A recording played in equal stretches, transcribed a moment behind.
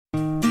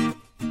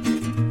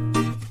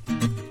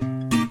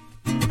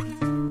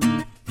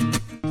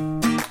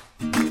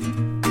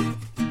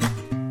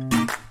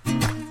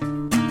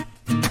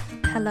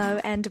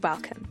and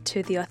welcome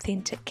to the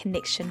Authentic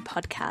Connection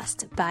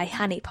podcast by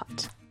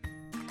Honeypot.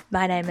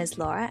 My name is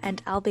Laura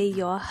and I'll be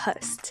your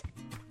host.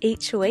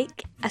 Each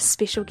week, a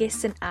special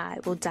guest and I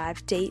will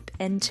dive deep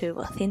into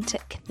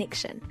authentic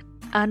connection,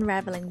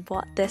 unraveling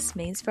what this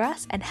means for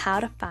us and how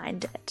to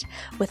find it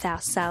with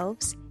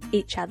ourselves,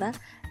 each other,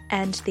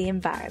 and the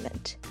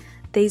environment.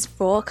 These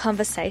raw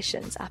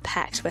conversations are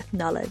packed with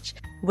knowledge,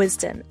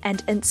 wisdom,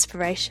 and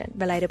inspiration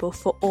relatable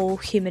for all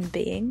human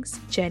beings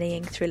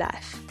journeying through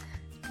life.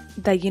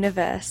 The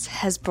universe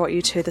has brought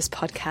you to this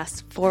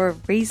podcast for a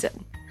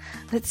reason.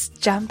 Let's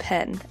jump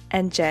in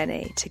and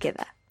journey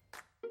together.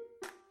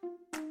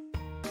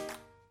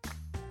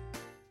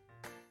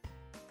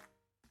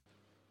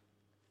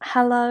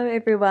 Hello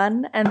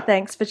everyone, and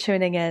thanks for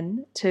tuning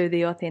in to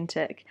the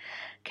Authentic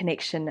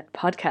Connection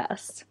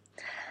podcast.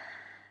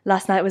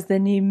 Last night was the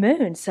new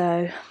moon,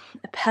 so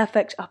a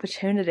perfect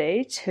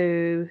opportunity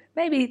to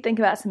maybe think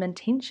about some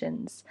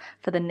intentions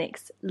for the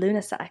next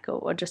lunar cycle,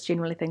 or just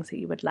generally things that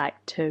you would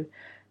like to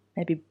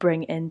maybe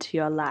bring into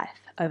your life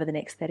over the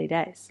next 30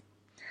 days.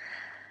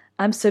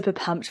 I'm super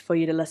pumped for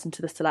you to listen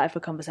to this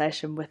delightful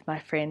conversation with my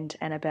friend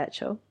Anna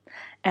Birchall.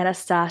 Anna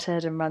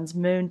started and runs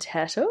Moon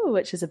Turtle,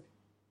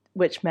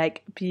 which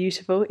make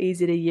beautiful,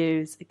 easy to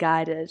use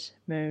guided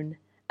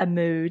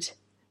mood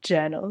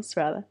journals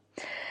rather.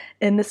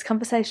 In this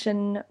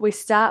conversation, we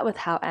start with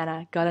how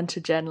Anna got into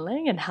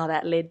journaling and how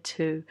that led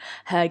to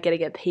her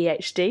getting a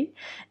PhD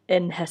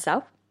in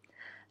herself,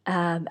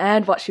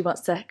 and what she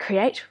wants to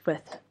create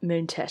with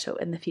Moon Turtle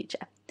in the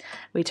future.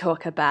 We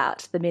talk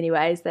about the many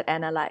ways that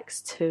Anna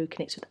likes to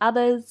connect with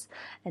others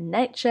and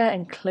nature,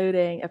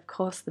 including, of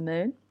course, the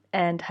moon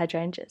and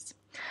hydrangeas.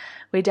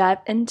 We dive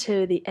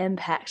into the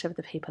impact of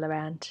the people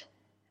around,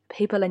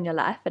 people in your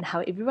life, and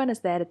how everyone is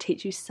there to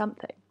teach you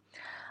something,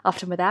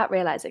 often without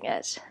realizing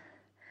it.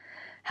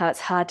 How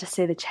it's hard to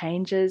see the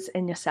changes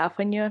in yourself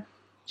when you're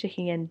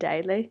checking in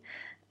daily,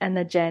 and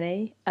the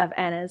journey of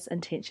Anna's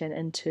intention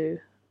into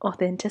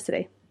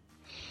authenticity.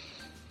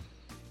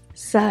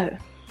 So,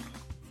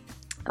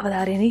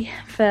 without any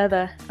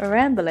further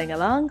rambling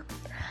along,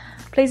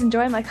 please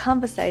enjoy my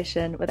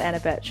conversation with Anna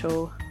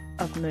Birchall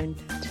of Moon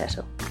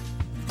Turtle.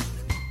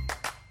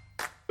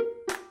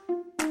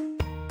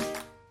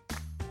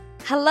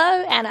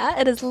 Hello, Anna.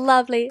 It is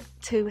lovely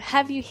to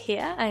have you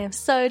here. I am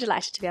so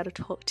delighted to be able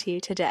to talk to you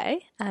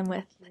today. I'm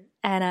with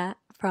Anna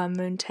from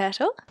Moon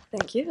Turtle.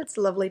 Thank you. It's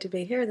lovely to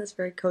be here in this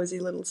very cozy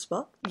little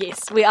spot.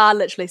 Yes, we are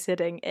literally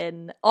sitting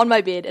on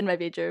my bed in my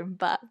bedroom,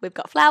 but we've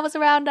got flowers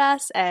around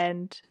us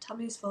and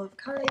Tummy's full of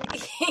curry.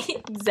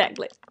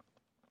 Exactly.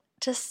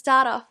 To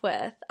start off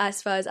with, I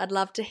suppose I'd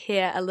love to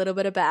hear a little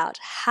bit about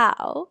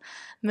how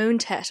Moon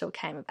Turtle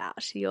came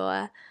about,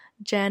 your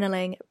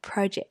journaling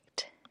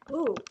project.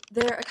 Oh,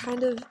 there are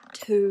kind of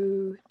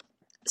two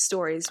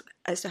stories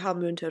as to how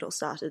Moon Turtle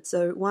started.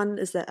 So one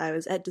is that I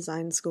was at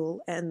design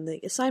school and the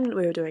assignment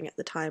we were doing at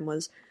the time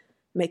was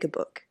make a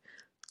book.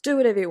 Do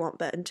whatever you want,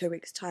 but in 2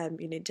 weeks' time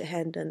you need to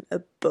hand in a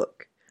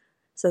book.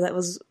 So that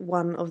was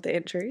one of the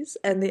entries.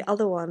 And the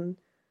other one,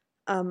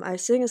 I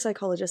was seeing a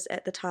psychologist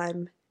at the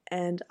time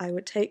and I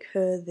would take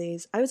her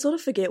I would sort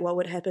of forget what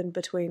would happen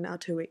between our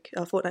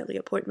fortnightly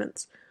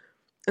appointments.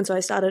 And so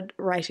I started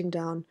writing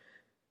down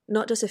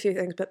not just a few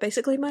things, but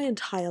basically my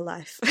entire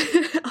life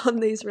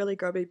on these really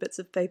grubby bits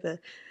of paper.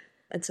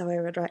 And so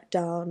I would write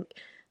down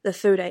the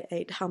food I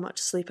ate, how much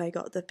sleep I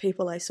got, the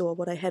people I saw,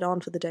 what I had on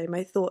for the day,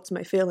 my thoughts,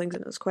 my feelings,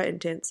 and it was quite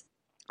intense.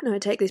 And I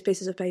would take these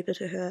pieces of paper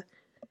to her,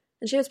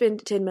 and she would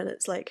spend 10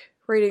 minutes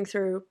reading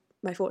through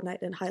my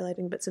fortnight and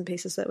highlighting bits and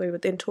pieces that we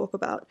would then talk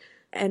about.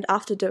 And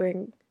after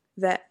doing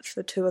that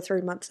for 2 or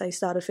 3 months, I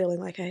started feeling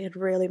like I had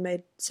really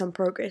made some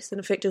progress, and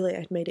effectively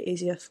I had made it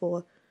easier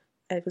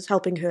I was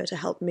helping her to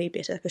help me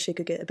better because she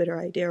could get a better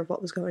idea of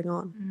what was going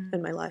on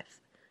in my life.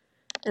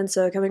 And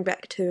so coming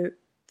back to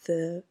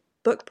the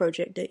book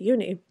project at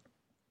uni,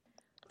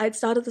 I'd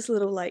started this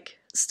little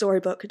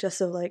storybook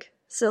just of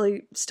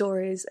silly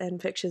stories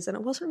and pictures, and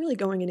it wasn't really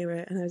going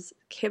anywhere, and I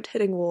kept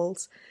hitting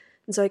walls.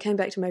 And so I came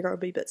back to my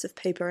grubby bits of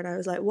paper and I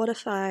was like, what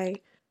if I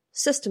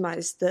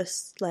systemized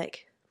this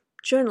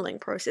journaling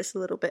process a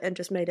little bit and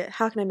just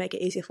how can I make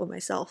it easier for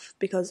myself?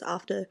 Because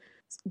after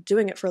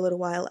doing it for a little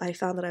while, I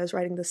found that I was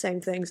writing the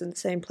same things in the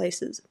same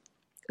places.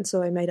 And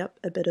so I made up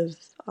a bit of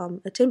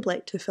a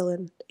template to fill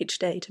in each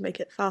day to make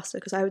it faster,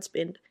 because I would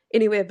spend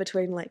anywhere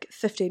between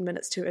 15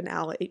 minutes to an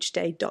hour each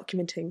day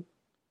documenting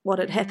what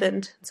had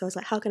happened. So I was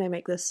like, how can I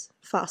make this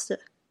faster?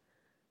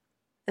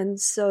 And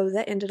so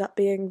that ended up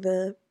being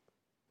the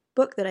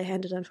book that I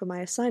handed in for my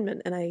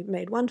assignment, and I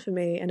made one for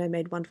me and I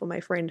made one for my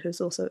friend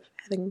who's also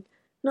having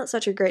not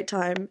such a great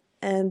time.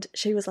 And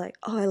she was like,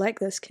 oh, I like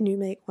this. Can you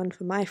make one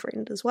for my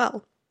friend as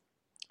well?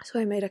 So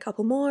I made a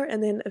couple more,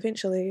 and then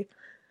eventually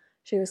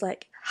she was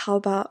like, how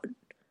about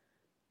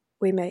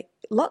we make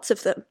lots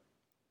of them?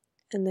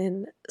 And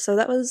then, so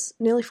that was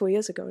nearly 4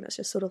 years ago, and it's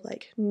just sort of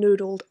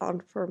noodled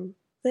on from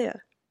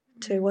there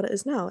to what it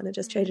is now. And it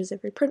just changes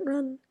every print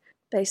run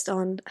based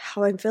on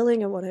how I'm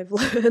feeling and what I've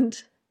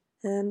learned.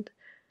 And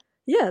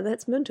yeah,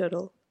 that's Moon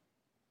Turtle.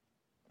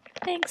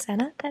 Thanks,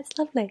 Anna. That's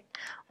lovely.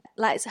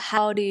 Like, so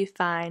how do you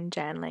find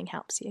journaling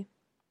helps you?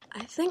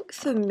 I think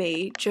for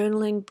me,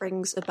 journaling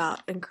brings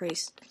about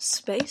increased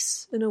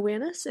space and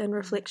awareness and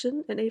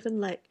reflection, and even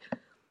like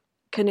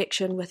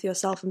connection with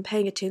yourself and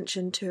paying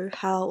attention to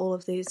how all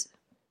of these,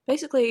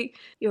 basically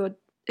your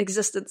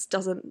existence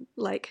doesn't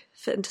like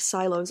fit into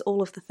silos,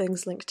 all of the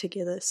things link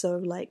together. So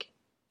like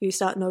you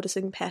start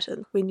noticing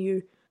patterns. When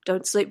you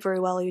don't sleep very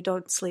well, you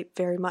don't sleep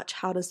very much,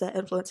 how does that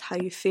influence how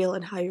you feel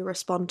and how you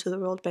respond to the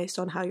world based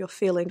on how you're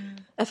feeling?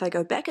 If I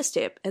go back a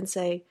step and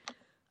say,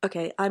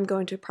 okay, I'm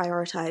going to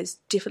prioritize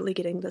definitely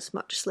getting this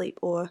much sleep,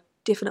 or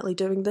definitely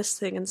doing this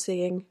thing, and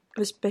seeing, it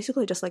was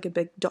basically just like a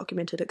big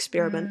documented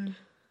experiment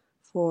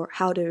for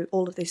how do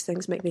all of these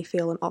things make me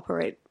feel and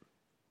operate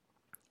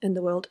in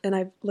the world. And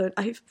I've learned,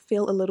 I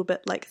feel a little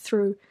bit like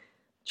through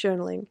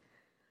journaling,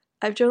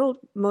 I've journaled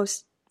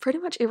pretty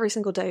much every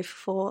single day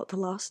for the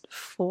last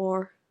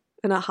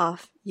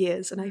 4.5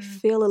 years, and I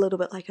feel a little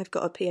bit like I've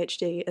got a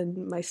PhD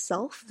in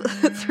myself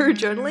through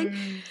journaling.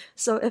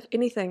 So if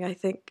anything, I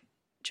think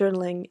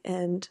journaling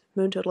and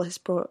Moon Turtle has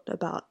brought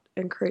about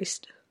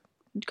increased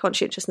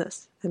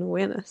conscientiousness and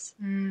awareness.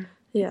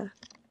 Yeah.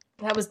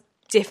 That was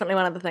definitely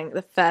one of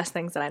the first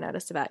things that I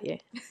noticed about you.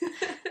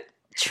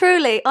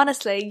 Truly,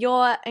 honestly,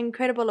 your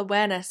incredible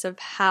awareness of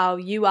how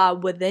you are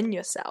within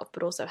yourself,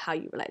 but also how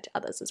you relate to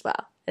others as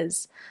well,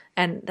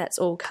 and that's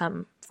all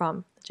come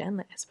from the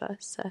journaling, I suppose.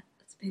 So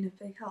It's been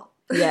a big help.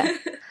 Yeah.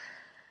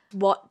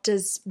 What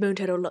does Moon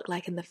Turtle look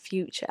like in the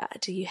future?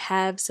 Do you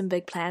have some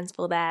big plans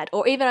for that?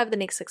 Or even over the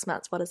next 6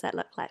 months, what does that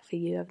look like for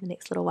you over the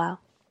next little while?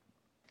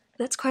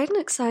 That's quite an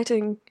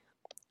exciting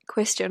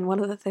question.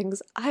 One of the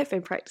things I've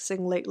been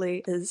practicing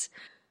lately is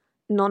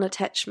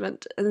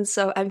non-attachment. And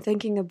so I'm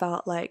thinking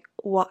about like,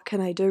 what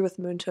can I do with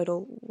Moon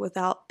Turtle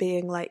without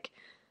being like,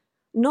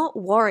 not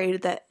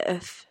worried that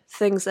if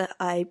things that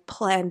I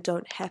plan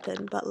don't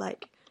happen, but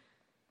like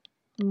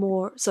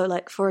more, so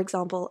like for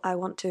example,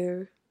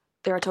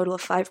 there are a total of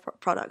 5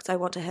 products I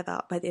want to have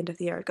out by the end of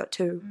the year. I've got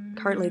 2.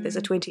 Currently there's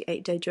a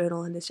 28-day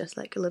journal, and there's just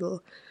like a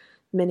little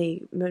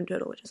mini Moon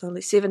Turtle, which is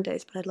only 7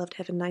 days, but I'd love to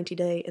have a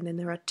 90-day, and then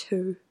there are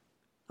 2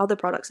 other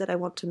products that I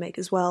want to make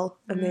as well.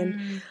 And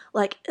then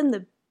like in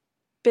the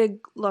big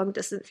long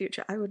distant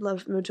future, I would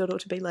love Moon Turtle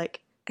to be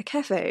like a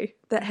cafe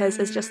that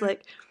is just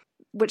like,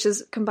 which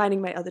is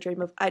combining my other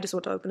dream of I just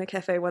want to open a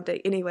cafe one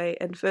day anyway,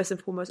 and first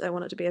and foremost I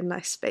want it to be a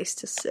nice space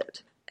to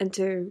sit and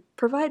to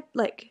provide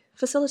like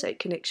facilitate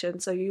connection.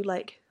 So you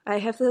like, I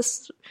have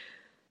this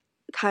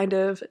kind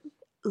of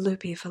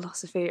loopy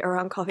philosophy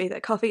around coffee,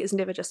 that coffee is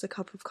never just a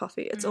cup of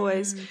coffee. It's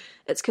always,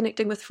 it's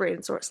connecting with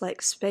friends, or it's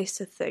like space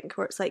to think,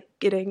 or it's like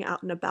getting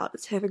out and about,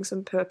 it's having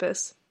some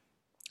purpose,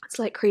 it's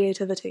like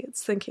creativity,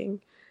 it's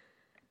thinking,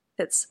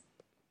 it's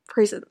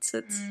presence,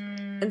 it's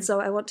and so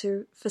I want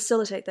to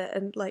facilitate that,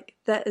 and like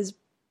that is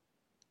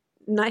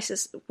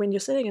nicest when you're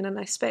sitting in a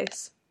nice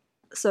space.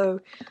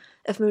 So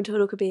if Moon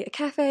Turtle could be a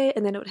cafe,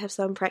 and then it would have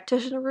some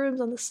practitioner rooms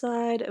on the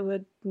side, it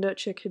would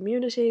nurture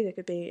community, there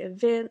could be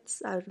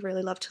events. I would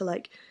really love to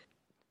like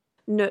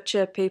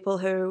nurture people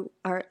who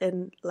are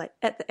in like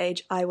at the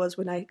age I was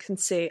when I can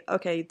see,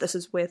 okay, this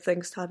is where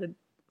things started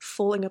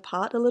falling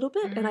apart a little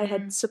bit, and I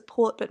had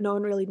support but no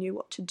one really knew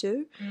what to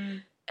do.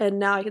 And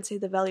now I can see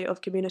the value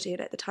of community,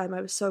 and at the time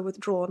I was so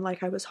withdrawn,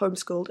 like I was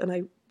homeschooled, and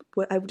I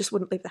just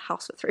wouldn't leave the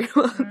house for 3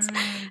 months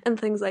and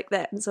things like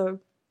that. And so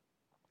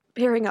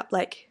pairing up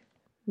like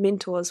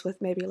mentors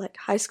with maybe like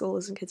high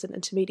schoolers and kids in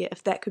intermediate,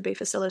 if that could be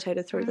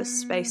facilitated through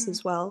this space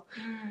as well.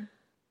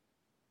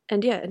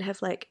 And yeah, and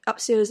have like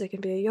upstairs there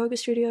can be a yoga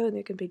studio, and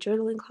there can be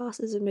journaling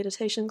classes and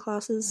meditation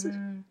classes,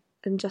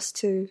 and just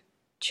to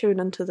tune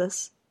into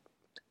this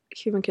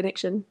human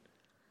connection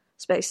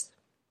space.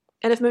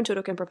 And if Moon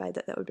Turtle can provide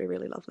that, that would be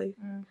really lovely.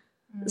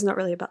 It's not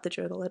really about the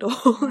journal at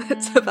all.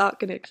 It's about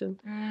connection,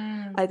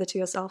 either to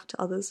yourself,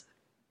 to others,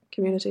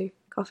 community,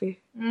 coffee.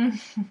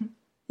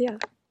 Yeah.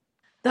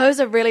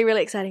 Those are really,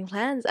 really exciting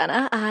plans,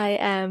 Anna. I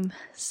am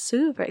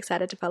super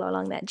excited to follow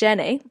along that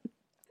journey.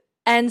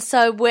 And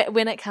so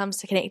when it comes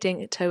to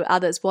connecting to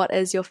others, what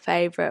is your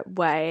favourite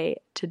way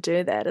to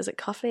do that? Is it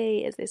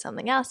coffee? Is there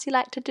something else you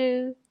like to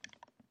do?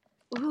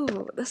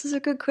 Ooh, this is a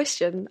good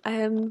question.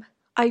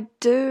 I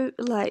do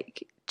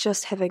like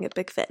just having a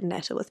big fat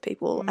natter with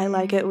people. I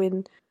like it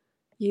when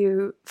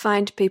you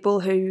find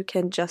people who you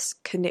can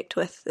just connect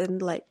with,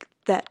 and like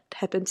that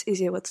happens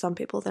easier with some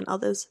people than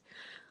others.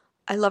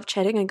 I love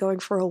chatting and going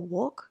for a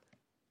walk.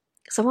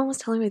 Someone was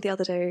telling me the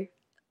other day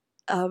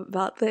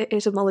about the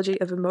etymology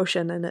of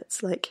emotion, and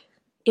it's like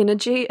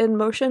energy in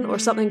motion or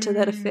something to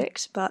that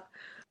effect. But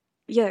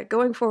yeah,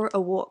 going for a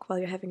walk while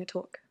you're having a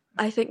talk,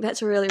 I think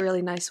that's a really,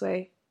 really nice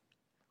way.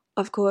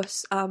 Of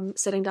course,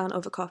 sitting down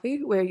over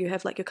coffee, where you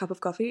have like your cup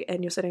of coffee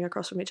and you're sitting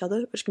across from each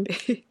other, which can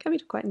be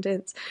quite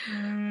intense.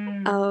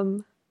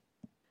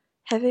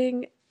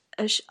 Having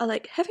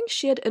having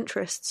shared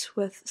interests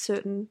with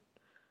certain,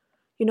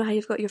 you know how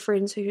you've got your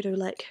friends who you do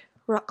like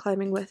rock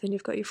climbing with, and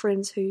you've got your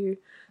friends who you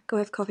go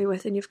have coffee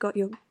with, and you've got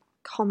your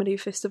comedy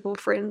festival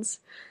friends.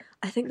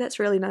 I think that's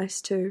really nice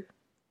too.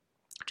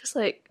 Just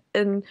like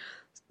in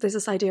there's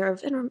this idea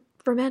of in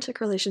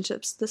romantic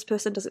relationships, this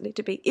person doesn't need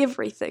to be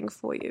everything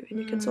for you, and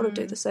you can sort of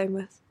do the same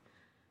with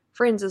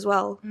friends as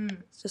well,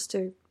 just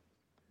to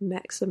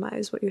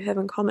maximize what you have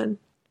in common.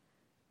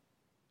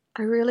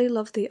 I really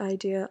love the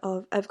idea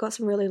of, I've got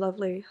some really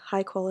lovely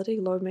high quality,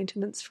 low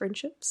maintenance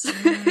friendships,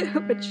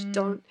 which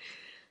don't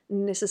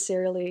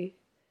necessarily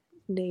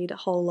need a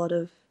whole lot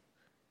of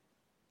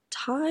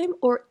time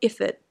or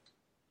effort,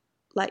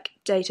 like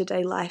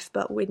day-to-day life,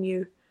 but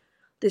when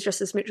there's just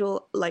this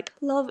mutual like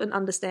love and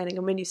understanding,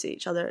 and when you see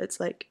each other, it's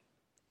like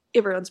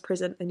everyone's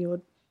present and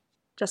you're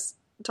just,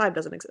 time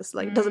doesn't exist.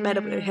 Like, it doesn't matter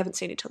if we haven't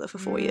seen each other for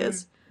 4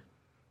 years.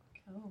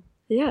 Cool.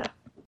 Yeah.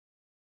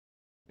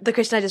 The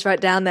question I just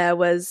wrote down there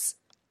was,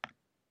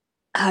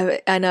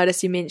 I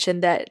noticed you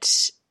mentioned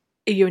that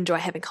you enjoy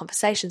having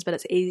conversations, but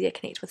it's easier to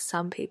connect with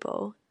some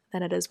people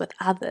than it is with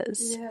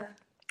others. Yeah.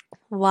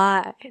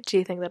 Why do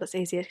you think that it's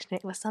easier to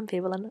connect with some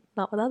people and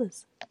not with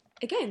others?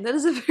 Again, that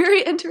is a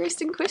very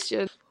interesting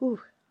question. Ooh.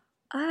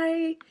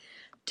 I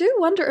do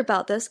wonder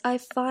about this. I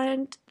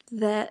find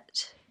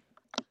that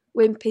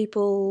when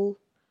people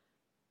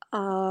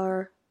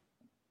are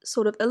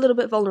sort of a little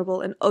bit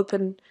vulnerable and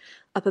open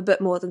up a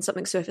bit more than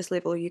something surface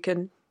level, you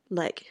can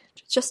like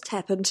just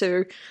tap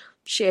into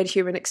shared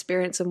human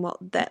experience and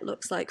what that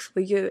looks like for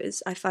you.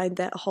 Is I find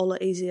that a whole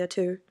lot easier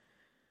to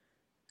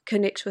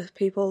connect with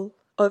people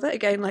over.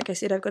 Again, like I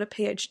said, I've got a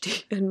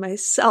PhD in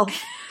myself,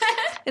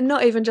 and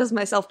not even just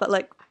myself, but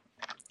like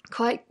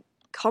quite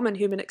common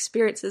human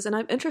experiences, and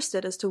I'm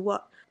interested as to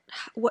what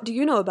do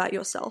you know about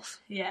yourself?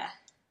 Yeah.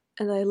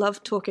 And I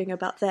love talking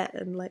about that,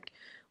 and like,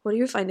 what are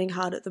you finding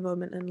hard at the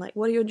moment, and like,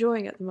 what are you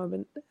enjoying at the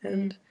moment,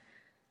 and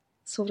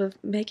sort of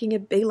making a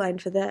beeline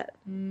for that.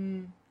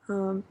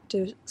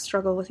 Do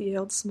struggle with the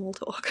old small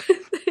talk, I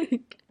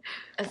think.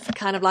 It's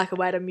kind of like a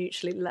way to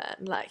mutually learn.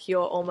 Like,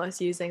 you're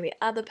almost using the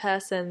other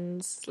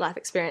person's life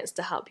experience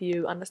to help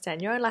you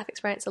understand your own life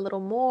experience a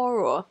little more,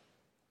 or...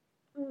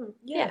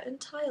 Yeah,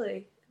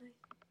 entirely.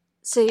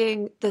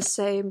 Seeing the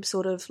same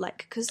sort of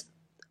like, because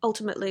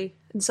ultimately,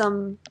 in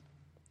some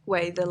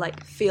way, the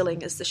like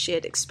feeling is the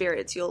shared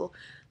experience. You'll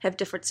have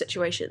different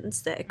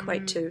situations that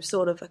equate to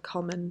sort of a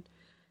common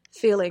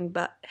feeling,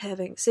 but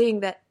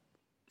seeing that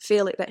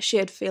feeling, that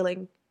shared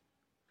feeling,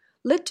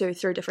 led to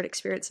through different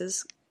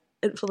experiences,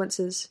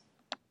 influences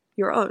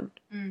your own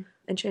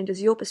and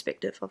changes your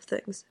perspective of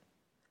things.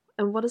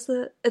 And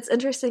it's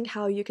interesting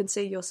how you can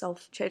see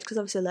yourself change, because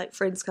obviously like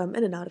friends come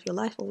in and out of your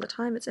life all the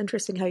time. It's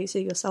interesting how you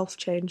see yourself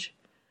change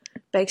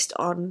based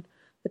on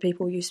the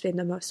people you spend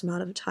the most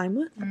amount of time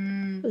with.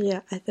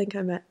 Yeah, I think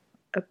I'm at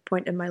a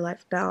point in my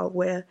life now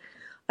where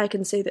I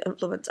can see the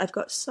influence. I've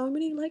got so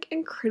many like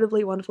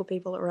incredibly wonderful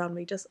people around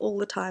me just all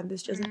the time.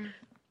 There's just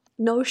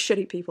no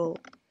shitty people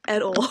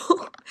at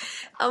all.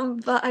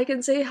 But I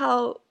can see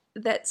how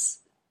that's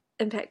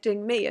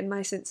impacting me and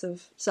my sense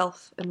of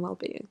self and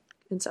well-being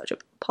in such a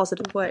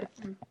positive way.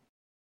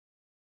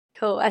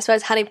 Cool. I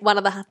suppose one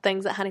of the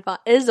things that Honeypot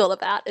is all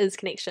about is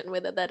connection,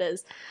 whether that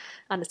is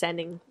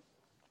understanding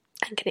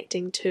and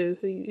connecting to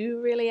who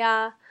you really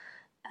are.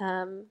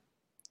 And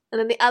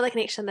then the other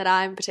connection that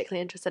I'm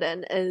particularly interested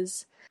in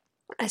is,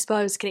 I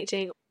suppose, connect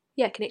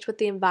with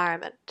the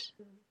environment.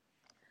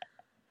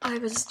 I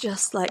was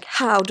just like,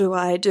 how do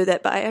I do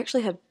that? But I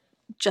actually have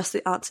just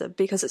the answer,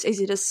 because it's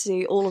easy to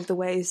see all of the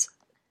ways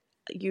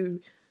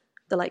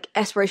the like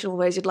aspirational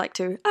ways you'd like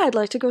to. I'd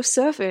like to go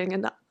surfing,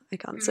 and I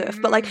can't surf,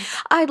 but like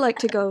I'd like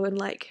to go and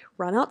like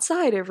run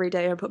outside every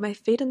day and put my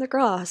feet in the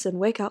grass and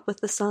wake up with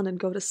the sun and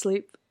go to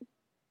sleep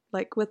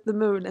like with the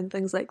moon and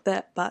things like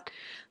that. But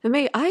for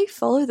me, I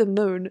follow the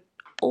moon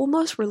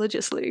almost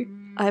religiously.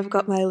 I've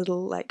got my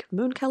little like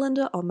moon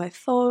calendar on my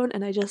phone,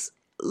 and I just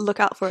look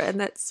out for it. And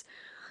that's,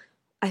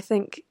 I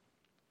think,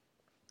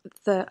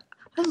 I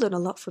learn a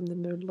lot from the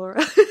moon,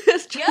 Laura.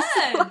 It's just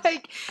Good.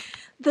 like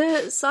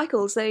the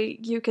cycles.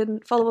 You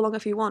can follow along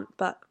if you want,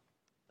 but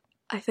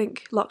I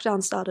think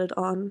lockdown started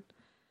on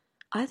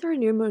either a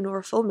new moon or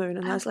a full moon,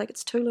 and I was like,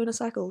 it's 2 lunar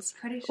cycles.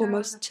 Pretty sure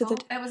almost it was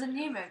to it was a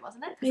new moon,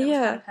 wasn't it? 'Cause Yeah. It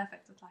was kind of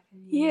perfect with like a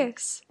new...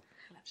 Yes.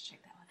 I'll have to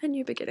check that one. A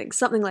new beginning,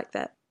 something like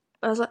that.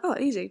 I was like, oh,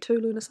 easy, 2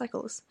 lunar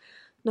cycles.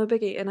 No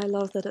biggie. And I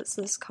love that it's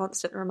this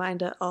constant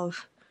reminder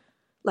of,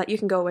 like, you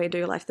can go away and do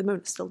your life, the moon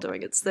is still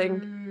doing its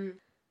thing.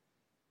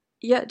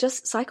 Yeah,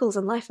 just cycles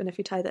in life, and if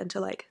you tie that into,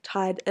 like,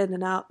 tide in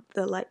and out,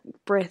 the, like,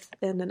 breath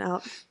in and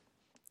out,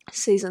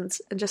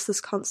 seasons, and just this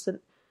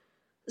constant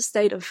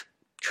state of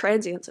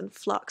transience and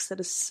flux that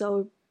is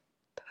so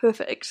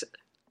perfect,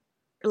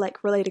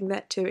 like, relating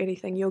that to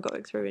anything you're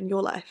going through in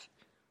your life.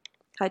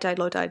 High tide,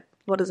 low tide,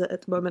 what is it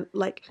at the moment?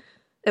 Like,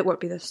 it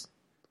won't be this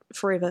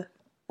forever,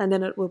 and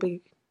then it will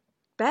be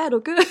bad or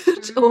good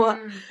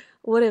or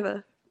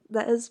whatever.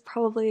 That is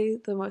probably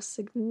the most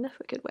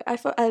significant way.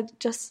 I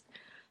just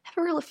have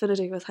a real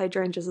affinity with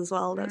hydrangeas as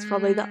well. That's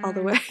probably the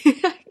other way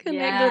I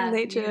connect with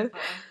nature.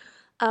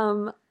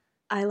 Beautiful.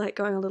 I like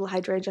going on little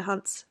hydrangea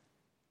hunts,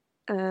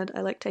 and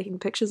I like taking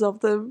pictures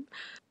of them.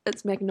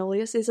 It's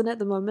magnolia season at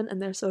the moment,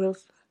 and they're sort of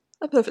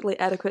a perfectly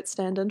adequate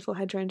stand-in for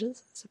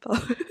hydrangeas, I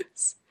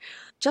suppose.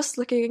 Just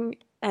looking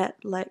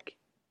at, like,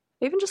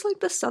 even just like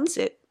the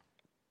sunset.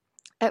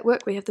 At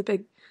work we have the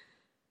big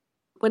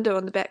window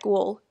on the back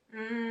wall,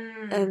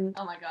 and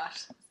oh my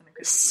gosh,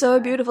 so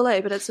beautiful,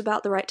 but it's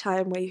about the right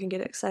time where you can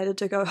get excited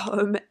to go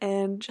home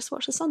and just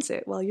watch the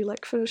sunset while you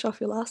like finish off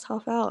your last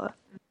half hour.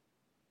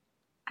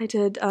 I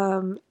did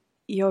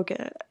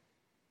yoga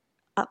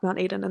up Mount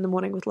Eden in the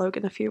morning with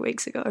Logan a few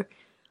weeks ago,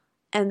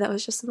 and that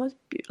was just the most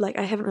like,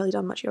 I haven't really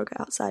done much yoga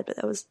outside, but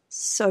that was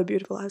so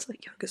beautiful. I was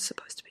like, yoga's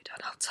supposed to be done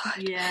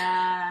outside.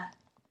 Yeah.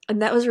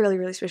 And that was really,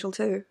 really special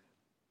too.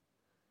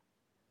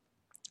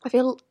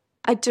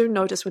 I do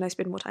notice when I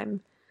spend more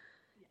time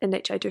in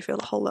nature, I do feel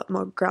a whole lot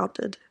more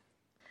grounded.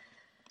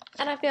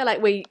 And I feel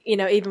like we,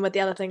 even with the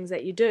other things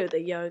that you do,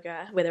 the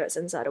yoga, whether it's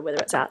inside or whether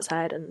it's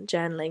outside, and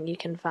journaling, you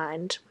can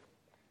find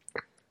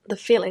the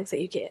feelings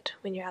that you get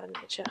when you're out in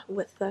nature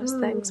with those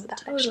things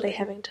without actually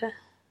having to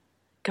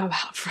go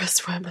out for a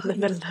swim in the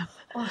middle of...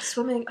 Oh,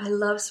 swimming. I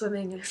love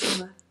swimming in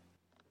summer.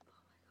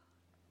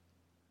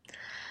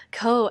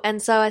 Cool.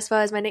 And so I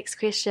suppose my next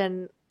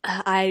question,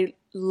 I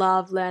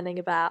love learning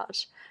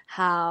about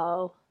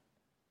how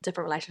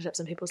different relationships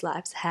in people's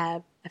lives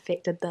have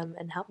affected them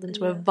and helped them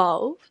to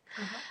evolve.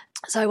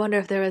 So I wonder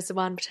if there is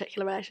one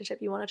particular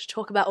relationship you wanted to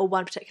talk about, or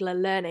one particular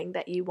learning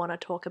that you want to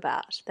talk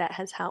about that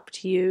has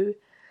helped you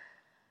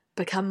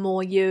become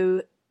more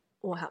you,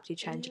 or helped you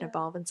change and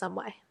evolve in some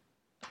way.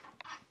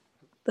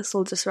 This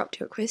will disrupt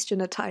your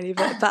question a tiny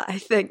bit, but I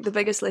think the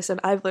biggest lesson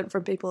I've learned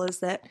from people is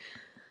that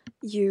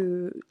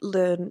you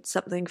learn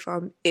something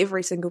from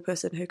every single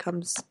person who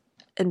comes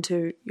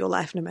into your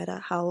life, no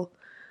matter how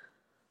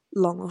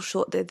long or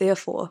short they're there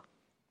for.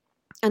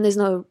 And there's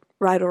no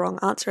right or wrong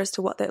answer as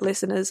to what that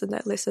lesson is, and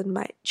that lesson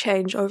might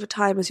change over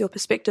time as your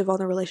perspective on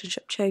the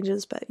relationship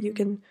changes, but you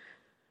can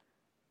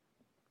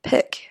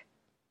pick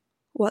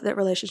what that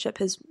relationship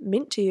has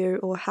meant to you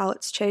or how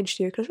it's changed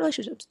you, because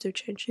relationships do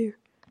change you.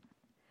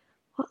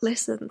 What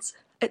lessons?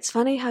 It's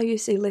funny how you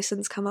see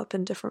lessons come up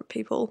in different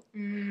people.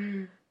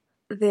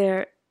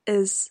 There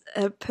is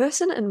a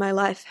person in my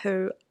life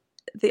who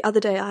the other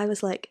day I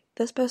was like,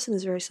 this person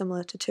is very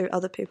similar to two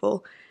other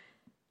people,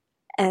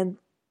 and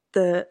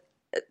the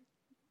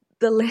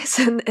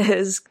lesson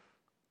is,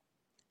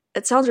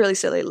 it sounds really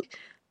silly,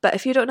 but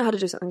if you don't know how to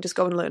do something, just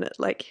go and learn it.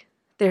 Like,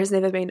 there has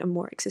never been a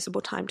more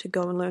accessible time to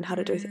go and learn how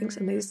to do things,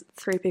 and these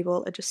three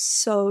people are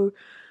just so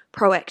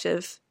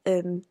proactive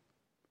in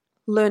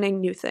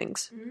learning new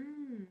things.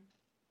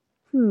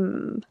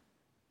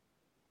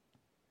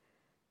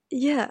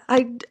 Yeah,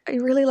 I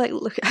really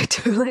I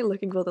do like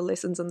looking for the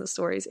lessons in the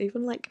stories,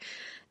 even like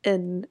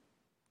in,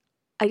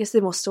 I guess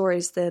they're more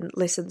stories than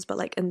lessons, but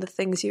like in the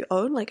things you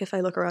own. Like if I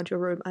look around your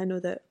room, I know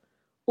that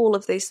all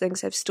of these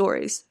things have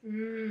stories.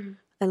 And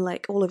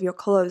like all of your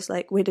clothes,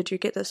 like where did you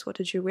get this? What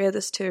did you wear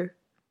this to?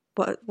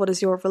 What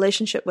is your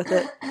relationship with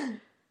it?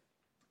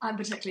 I'm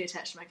particularly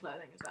attached to my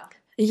clothing as well.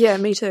 Yeah,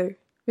 me too.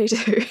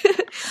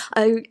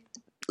 I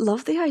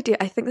love the idea.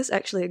 I think this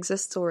actually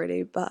exists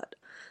already, but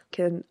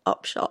can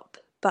op shop.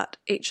 But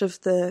each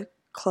of the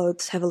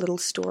clothes have a little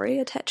story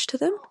attached to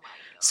them.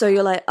 So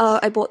you're like, oh,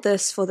 I bought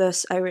this for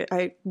this.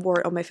 I wore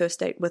it on my first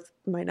date with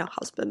my now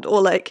husband,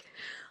 or like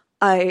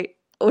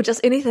or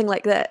just anything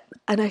like that.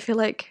 And I feel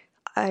like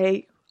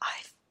I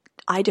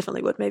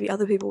definitely would. Maybe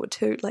other people would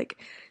too. Like,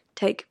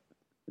 take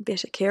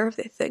better care of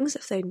their things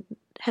if they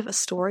have a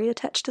story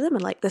attached to them,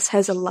 and like this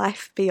has a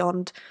life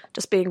beyond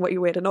just being what you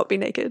wear to not be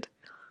naked.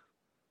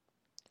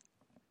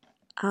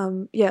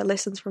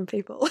 Lessons from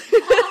people.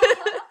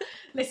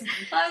 Lessons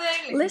from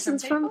clothing.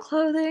 Lessons from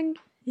clothing.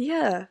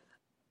 Yeah.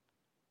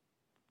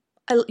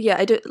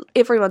 I do.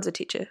 Everyone's a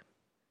teacher,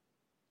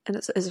 and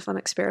it's a fun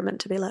experiment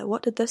to be like,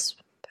 what did this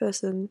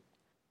person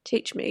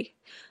teach me?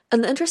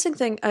 And the interesting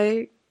thing,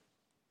 I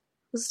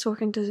was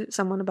talking to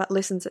someone about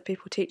lessons that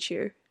people teach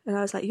you, and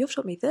I was like, you've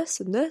taught me this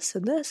and this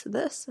and this and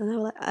this, and they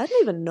were like, I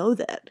didn't even know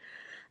that.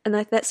 And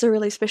that's a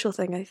really special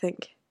thing. I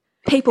think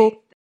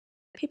people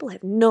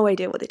have no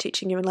idea what they're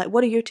teaching you, and like,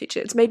 what are you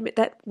teaching? It's made me,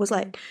 that was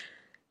like,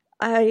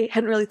 I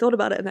hadn't really thought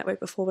about it in that way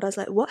before, but I was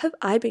like, what have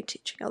I been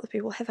teaching other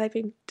people? Have I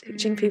been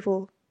teaching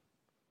people,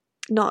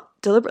 not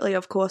deliberately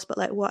of course, but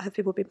like, what have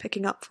people been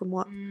picking up from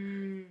what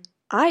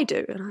I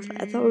do? And I was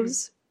like, I thought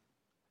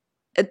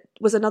it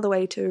was another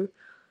way to,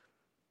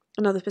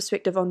 another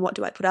perspective on what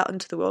do I put out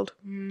into the world.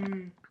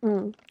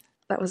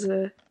 That was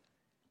a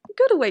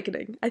good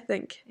awakening, I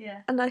think.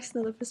 Yeah. A nice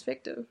another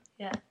perspective.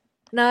 Yeah.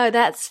 No,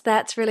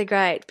 that's really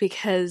great,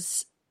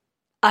 because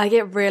I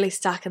get really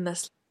stuck in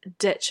this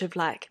ditch of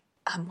like,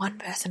 I'm one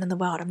person in the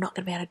world, I'm not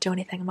going to be able to do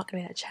anything, I'm not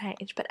going to be able to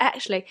change. But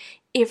actually,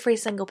 every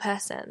single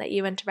person that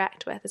you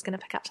interact with is going to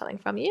pick up something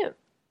from you.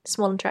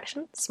 Small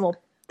interaction, small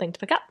thing to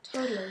pick up.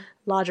 Totally.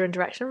 Larger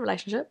interaction,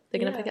 relationship,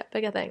 they're going to pick up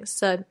bigger things.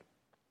 So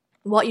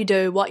what you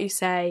do, what you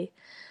say,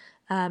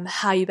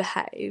 how you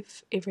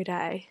behave every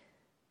day.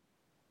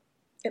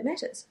 It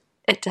matters.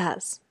 It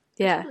does.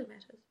 Yeah. It totally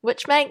matters.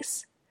 Which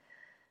makes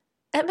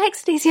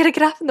it easier to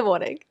get up in the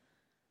morning.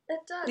 It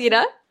does. You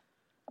know?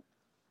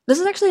 This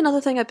is actually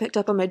another thing I picked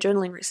up on my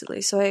journaling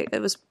recently. So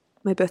it was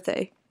my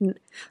birthday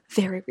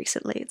very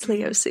recently. It's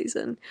Leo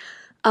season.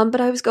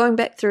 But I was going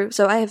back through,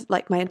 so I have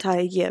like my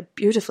entire year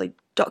beautifully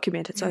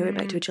documented. So I went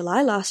back to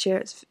July last year.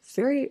 It's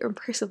very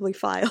impressively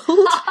filed.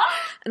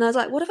 And I was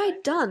like, what have I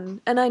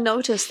done? And I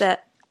noticed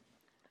that,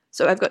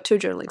 so I've got two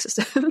journaling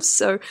systems.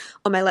 So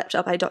on my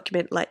laptop, I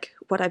document like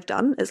what I've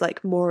done as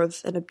like more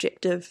of an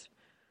objective.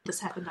 This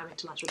happened, I went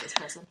to lunch with this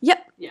person.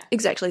 Yep. Yeah.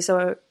 Exactly.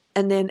 So,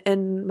 and then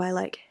in my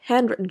like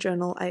handwritten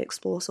journal, I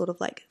explore sort of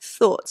like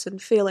thoughts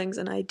and feelings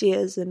and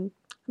ideas, and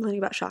I'm learning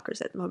about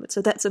chakras at the moment.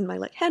 So that's in my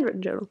like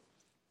handwritten journal.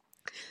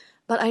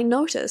 But I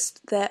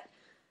noticed that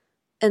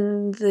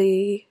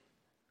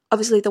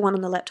obviously the one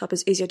on the laptop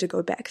is easier to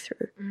go back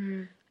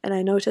through. And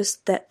I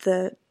noticed that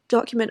the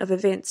document of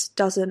events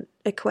doesn't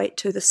equate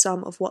to the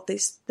sum of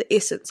the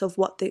essence of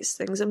what these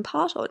things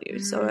impart on you.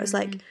 So it's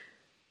like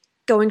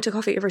going to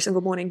coffee every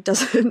single morning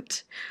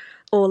doesn't,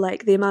 or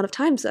like the amount of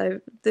time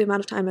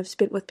I've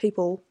spent with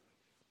people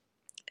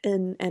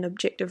in an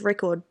objective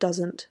record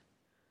doesn't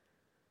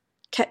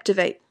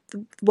captivate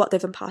what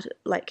they've imparted,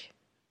 like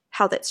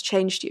how that's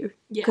changed you.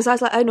 Because I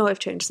was like, I know I've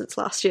changed since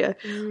last year.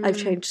 I've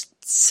changed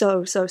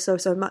so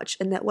much,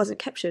 and that wasn't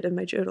captured in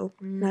my journal.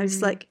 And I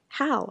was like,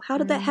 how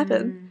did that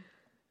happen?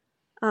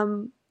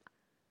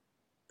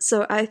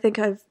 So I think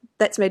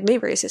that's made me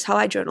reassess how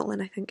I journal.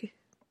 And I think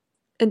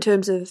in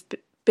terms of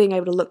being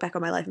able to look back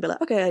on my life and be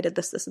like, okay, I did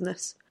this, and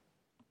this.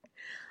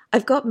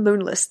 I've got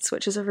moon lists,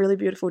 which is a really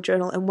beautiful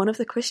journal, and one of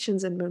the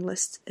questions in moon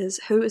lists is,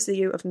 who is the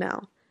you of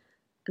now?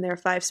 And there are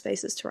 5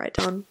 spaces to write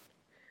down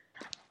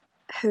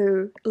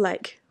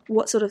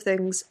what sort of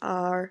things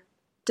are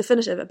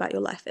definitive about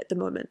your life at the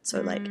moment. So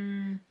like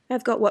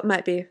I've got what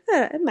might be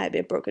it might be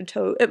a broken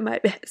toe,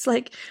 it's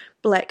like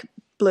black,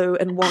 blue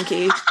and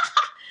wonky.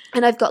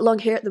 And I've got long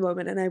hair at the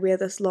moment, and I wear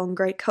this long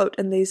grey coat,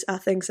 and these are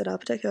things that are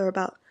particular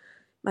about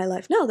my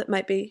life now that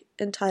might be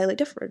entirely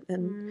different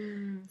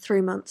in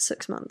 3 months,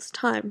 6 months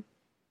time.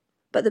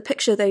 But the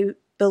picture they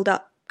build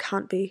up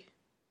can't be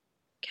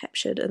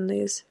captured in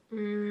these.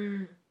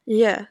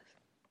 Yeah.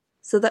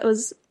 So that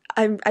was,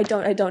 I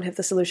don't have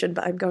the solution,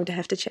 but I'm going to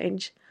have to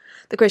change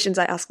the questions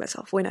I ask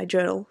myself when I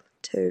journal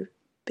to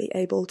be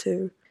able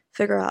to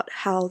figure out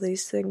how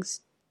these things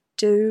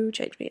do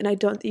change me.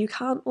 And you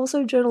can't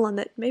also journal on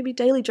that. Maybe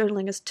daily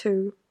journaling is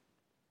too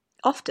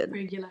often.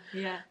 Regular,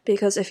 yeah.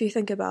 Because if you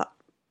think about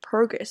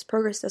progress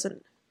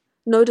doesn't,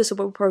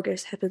 noticeable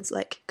progress happens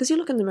like, because you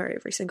look in the mirror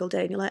every single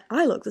day and you're like,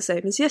 I look the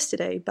same as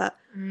yesterday, but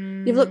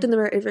you've looked in the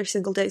mirror every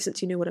single day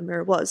since you knew what a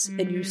mirror was,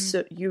 and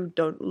you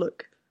don't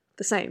look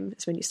the same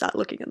as when you start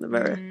looking in the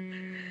mirror.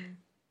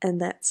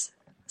 And it's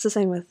the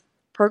same with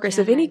progress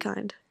of any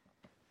kind.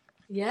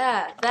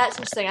 Yeah, that's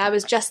interesting. I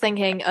was just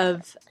thinking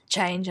of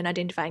change and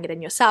identifying it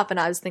in yourself, and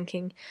I was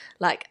thinking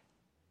like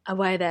a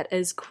way that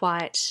is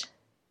quite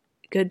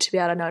good to be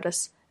able to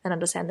notice and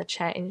understand the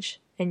change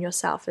in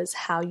yourself is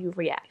how you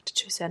react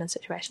to certain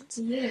situations.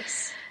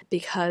 Yes.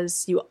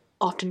 Because you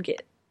often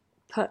get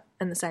put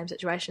in the same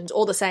situations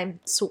or the same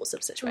sorts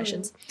of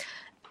situations,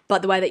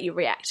 but the way that you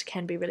react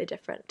can be really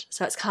different.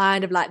 So it's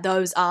kind of like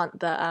those aren't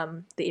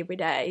the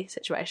everyday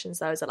situations.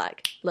 Those are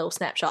like little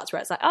snapshots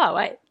where it's like,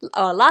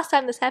 last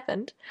time this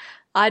happened,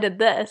 I did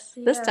this.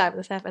 Yeah. This time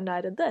this happened,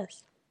 I did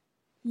this.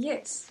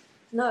 Yes.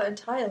 No,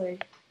 entirely.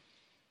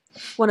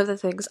 One of the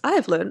things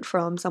I've learned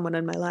from someone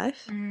in my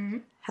life,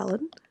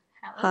 Helen.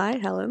 Hi,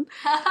 Helen.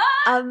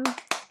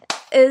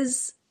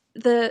 Is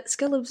the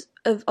skill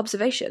of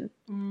observation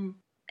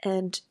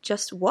and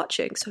just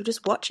watching. So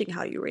just watching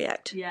how you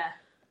react. Yeah.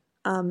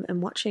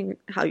 And watching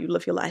how you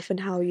live your life and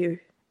how you...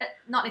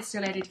 Not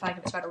necessarily identifying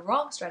if it's right or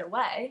wrong straight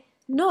away.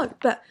 No,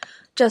 but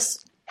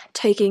just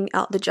taking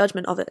out the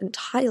judgment of it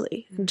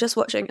entirely and just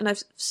watching. And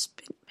I've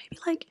spent maybe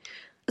like...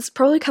 It's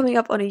probably coming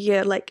up on a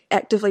year, like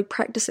actively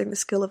practicing the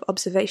skill of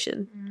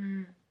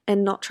observation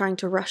and not trying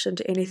to rush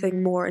into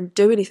anything more and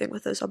do anything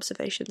with those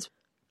observations.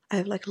 I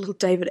have like a little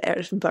David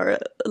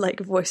Attenborough like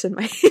voice in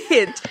my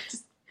head.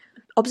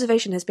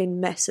 Observation has been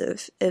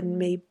massive in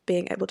me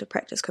being able to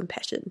practice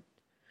compassion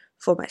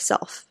for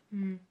myself,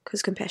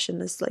 because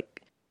compassion is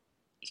like,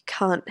 you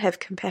can't have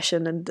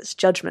compassion and this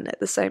judgment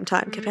at the same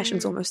time. Compassion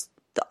is almost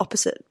the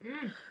opposite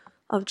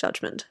of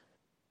judgment.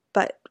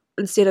 But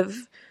instead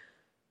of,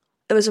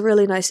 it was a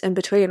really nice in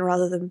between,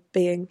 rather than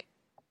being,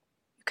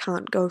 you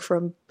can't go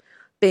from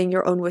being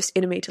your own worst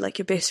enemy to like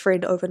your best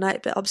friend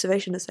overnight, but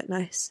observation is that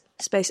nice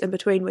space in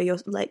between where you're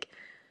like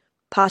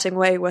parting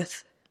way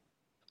with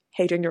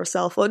hating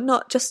yourself or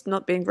not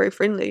being very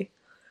friendly,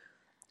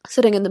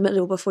 sitting in the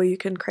middle before you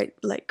can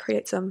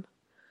create some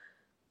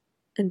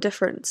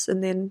indifference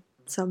and then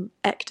some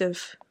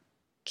active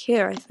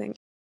care, I think.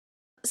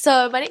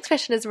 So my next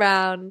question is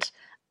around,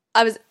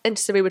 I was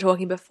interested, we were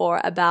talking before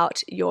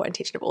about your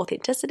intention of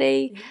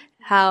authenticity.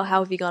 How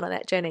have you gone on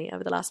that journey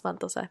over the last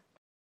month or so?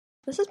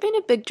 This has been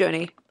a big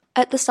journey.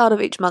 At the start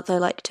of each month, I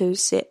like to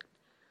set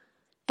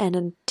an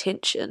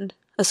intention,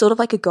 a sort of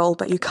like a goal,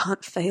 but you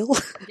can't fail.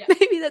 Yeah.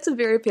 Maybe that's a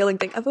very appealing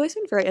thing. I've always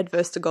been very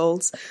adverse to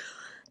goals.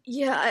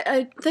 Yeah,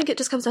 I think it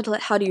just comes down to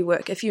like, how do you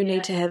work? If you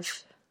need to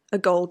have a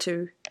goal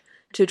to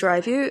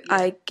drive you,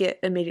 I get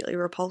immediately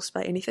repulsed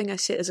by anything I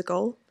set as a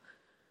goal.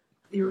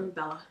 You're a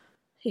rebel.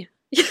 Yeah.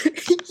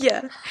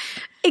 Yeah,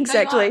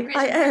 exactly. No,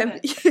 I Gretchen am.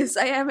 Rubin. Yes,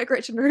 I am a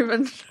Gretchen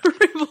Rubin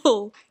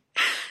rebel.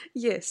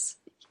 Yes,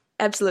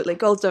 absolutely.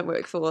 Goals don't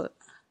work for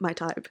my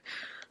type.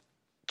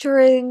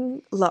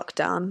 During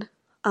lockdown,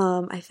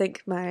 I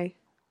think my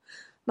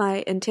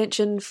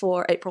intention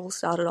for April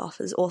started off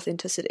as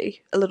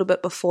authenticity. A little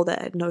bit before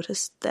that, I'd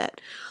noticed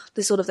that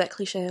there's sort of that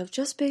cliche of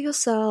just be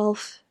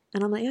yourself.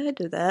 And I'm like, yeah, I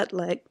do that.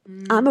 Like,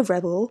 I'm a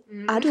rebel.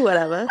 I do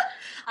whatever.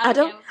 I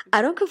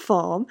don't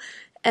conform.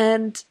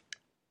 And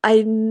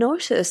I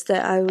noticed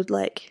that I would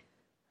like,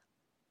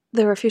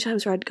 there were a few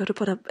times where I'd go to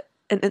put up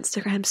an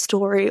Instagram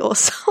story or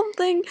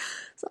something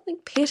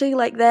petty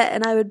like that,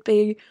 and I would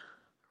be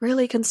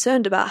really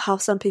concerned about how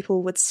some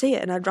people would see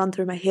it, and I'd run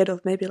through my head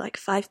of maybe like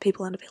 5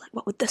 people, and I'd be like,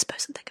 what would this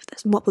person think of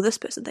this? And what would this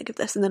person think of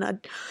this? And then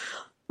I'd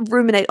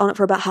ruminate on it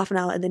for about half an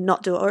hour and then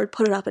not do it, or I'd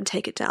put it up and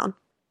take it down.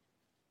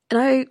 And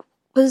I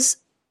was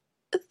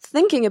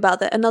thinking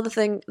about that. Another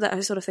thing that I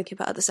was sort of thinking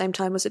about at the same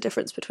time was the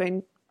difference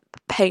between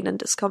pain and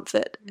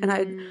discomfort. And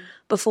I,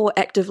 before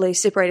actively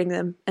separating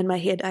them in my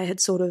head, I had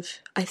sort of,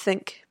 I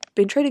think,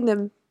 been treating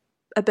them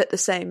a bit the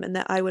same, in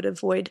that I would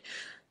avoid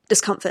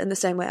discomfort in the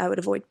same way I would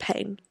avoid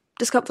pain.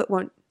 Discomfort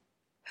won't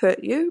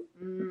hurt you.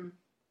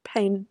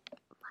 Pain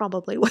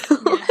probably will.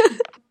 Yeah.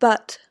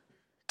 But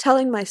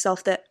telling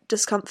myself that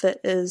discomfort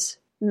is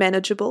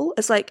manageable,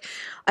 it's like,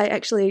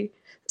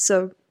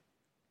 so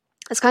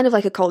it's kind of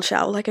like a cold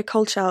shower. Like a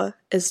cold shower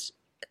it's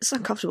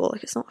uncomfortable,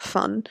 like it's not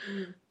fun.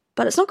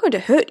 But it's not going to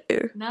hurt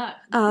you. No,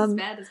 nothing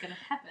bad is going to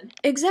happen.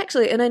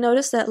 Exactly. And I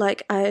noticed that,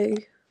 like, I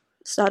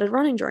started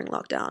running during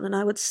lockdown, and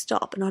I would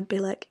stop and I'd be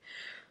like,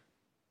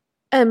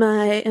 am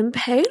I in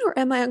pain or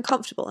am I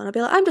uncomfortable? And I'd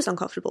be like, I'm just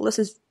uncomfortable. This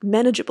is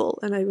manageable.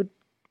 And I would,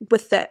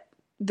 with that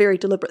very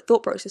deliberate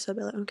thought process, I'd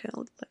be like, okay,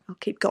 I'll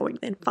keep going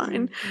then,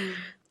 fine.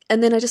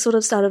 And then I just sort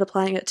of started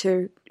applying it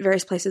to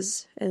various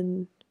places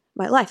in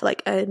my life.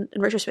 Like, in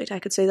retrospect, I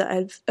could say that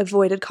I've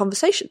avoided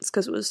conversations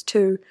because it was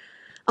too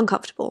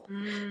uncomfortable.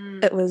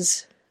 It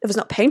was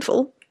not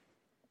painful,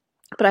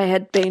 but I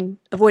had been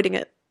avoiding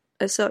it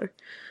as so.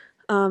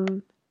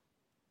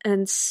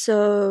 And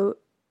so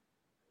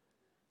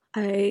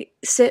I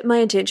set my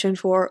intention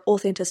for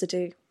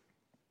authenticity,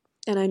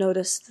 and I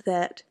noticed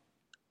that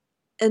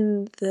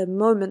in the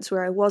moments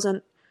where I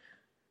wasn't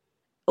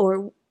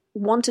or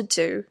wanted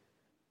to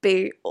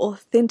be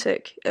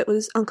authentic, it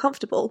was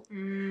uncomfortable.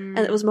 And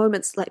it was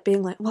moments like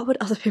being like, what would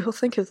other people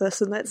think of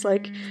this? And that's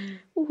like,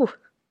 ooh.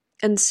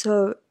 And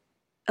so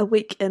a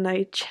week in,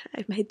 I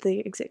made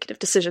the executive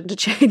decision to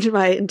change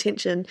my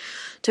intention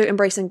to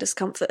embracing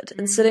discomfort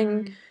and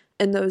sitting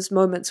in those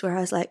moments where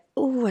I was like,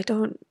 oh, I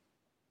don't,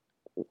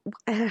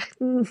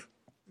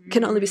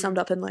 can only be summed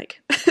up in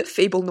like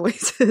feeble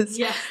noises.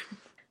 Yeah.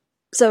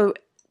 So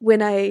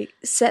when I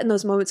sat in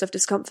those moments of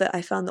discomfort,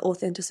 I found that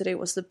authenticity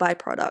was the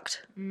byproduct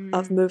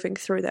of moving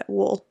through that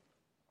wall.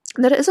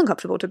 And that it is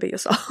uncomfortable to be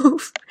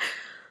yourself.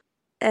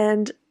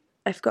 And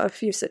I've got a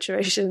few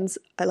situations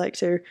I like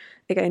to,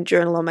 again,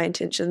 journal on my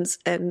intentions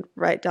and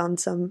write down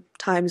some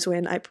times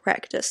when I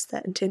practice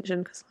that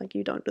intention, because like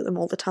you don't do them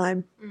all the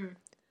time.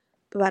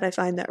 But I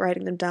find that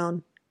writing them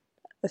down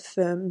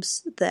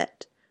affirms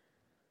that,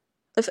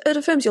 it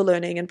affirms your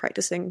learning and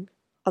practicing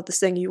of this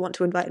thing you want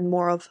to invite in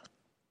more of.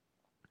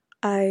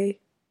 I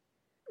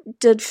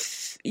did,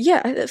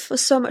 it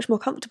was so much more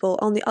comfortable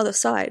on the other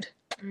side.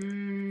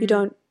 You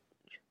don't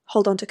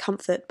hold on to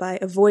comfort by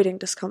avoiding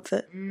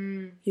discomfort.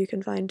 You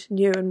can find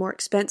new and more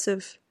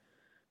expansive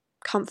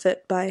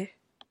comfort by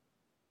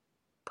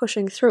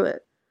pushing through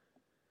it.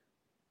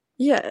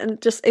 Yeah,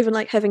 and just even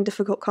like having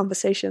difficult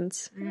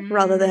conversations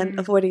rather than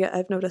avoiding it.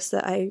 I've noticed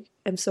that I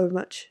am so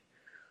much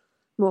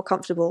more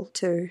comfortable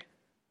to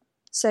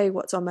say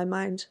what's on my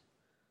mind,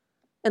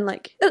 and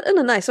like in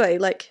a nice way.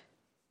 Like,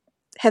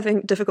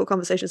 having difficult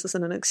conversations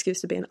isn't an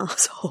excuse to be an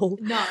asshole.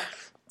 No.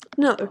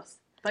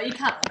 But you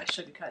can't always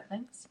sugarcoat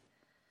things.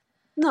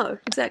 No,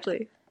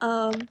 exactly.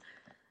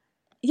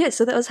 Yeah,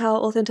 so that was how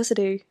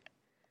authenticity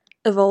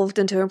evolved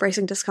into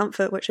embracing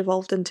discomfort, which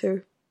evolved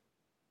into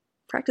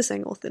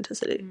practicing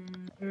authenticity.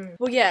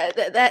 Well, yeah,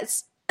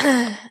 that's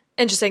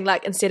interesting.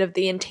 Like, instead of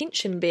the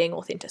intention being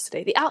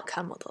authenticity, the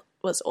outcome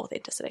was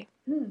authenticity.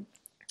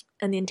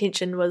 And the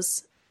intention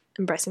was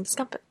embracing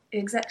discomfort.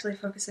 Exactly,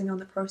 focusing on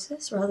the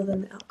process rather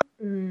than the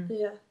outcome.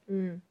 Yeah.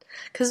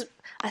 Because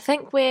I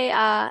think we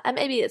are, and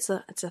maybe it's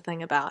a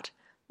thing about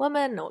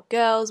women or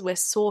girls, we're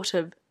sort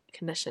of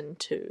conditioned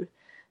to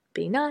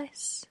be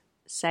nice,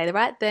 say the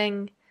right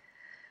thing,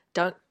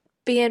 don't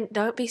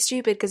be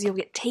stupid because you'll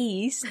get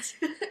teased.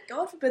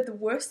 God forbid the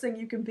worst thing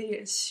you can be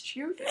is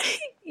stupid.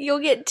 You'll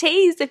get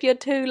teased if you're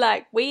too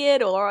like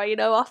weird or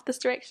off this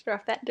direction or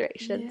off that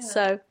direction. Yeah.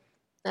 So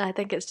I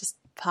think it's just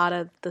part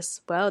of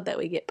this world that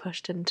we get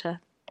pushed into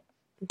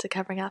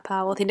covering up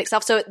our authentic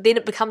self. So then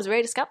it becomes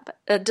very discomfortable.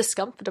 Very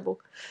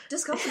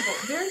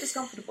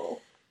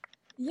discomfortable.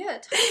 Yeah,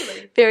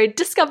 totally. Very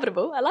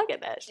discomfortable. I like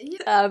it, that.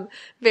 Yeah.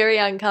 Very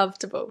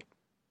uncomfortable.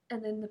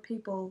 And then the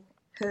people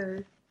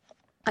who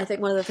I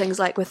think one of the things,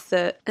 like with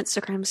the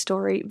Instagram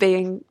story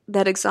being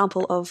that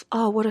example of,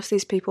 oh, what if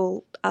these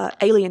people are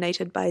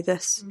alienated by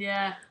this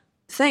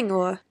thing,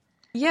 or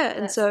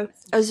and so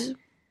I was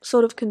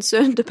sort of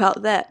concerned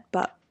about that,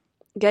 but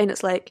again,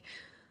 it's like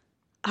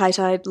high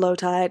tide, low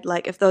tide,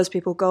 like if those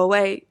people go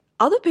away,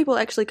 other people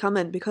actually come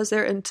in because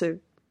they're into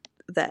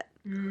that.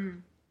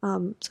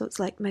 So it's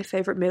like my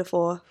favorite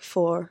metaphor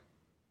for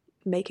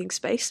making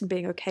space and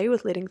being okay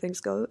with letting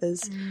things go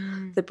is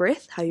the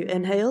breath, how you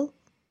inhale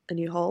and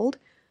you hold.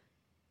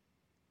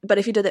 But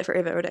if you did that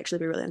forever, it would actually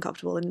be really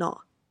uncomfortable and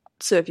not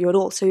serve you at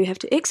all. So you have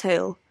to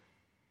exhale,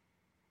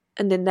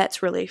 and then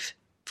that's relief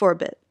for a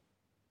bit.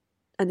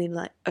 And then,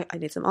 like, oh, I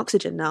need some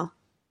oxygen now.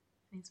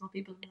 Needs more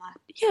people in life.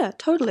 Yeah,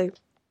 totally.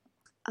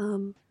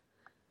 Let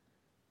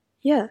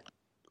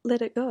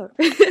it go.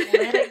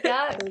 Let it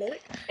go.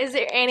 Is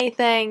there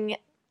anything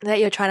that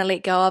you're trying to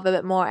let go of a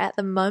bit more at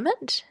the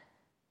moment?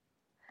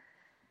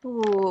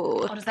 Ooh.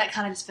 Or does that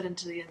kind of just fit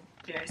into the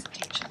various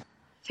intentions?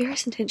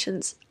 Various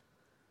intentions.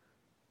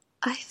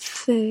 I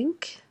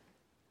think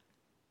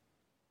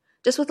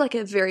just with like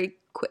a very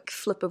quick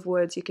flip of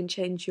words, you can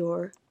change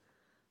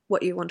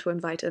what you want to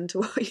invite into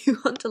what you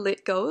want to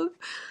let go of.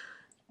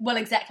 Well,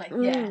 exactly.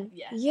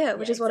 Yeah,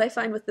 which is what I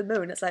find with the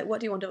moon. It's like,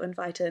 what do you want to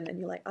invite in? And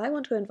you're like, I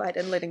want to invite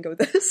in letting go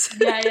this.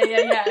 Yeah,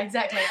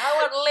 exactly.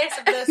 I want less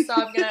of this, so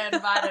I'm going to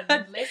invite in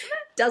less of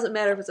it. Doesn't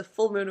matter if it's a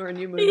full moon or a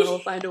new moon, I'll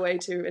find a way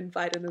to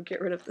invite in or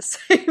get rid of the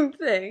same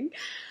thing.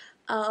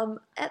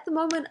 At the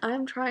moment,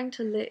 I'm trying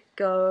to let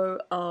go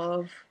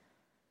of...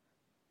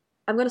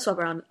 I'm going to swap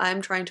around.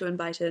 I'm trying to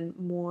invite in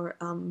more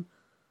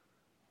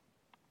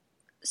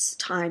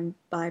time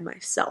by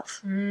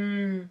myself.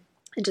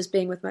 And just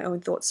being with my own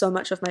thoughts. So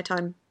much of my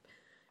time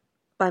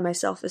by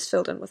myself is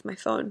filled in with my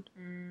phone,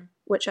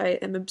 which I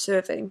am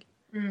observing.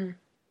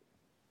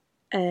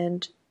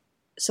 And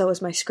so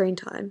is my screen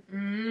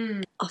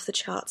time. Off the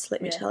charts,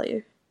 let me tell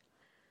you.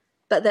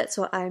 But that's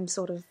what I'm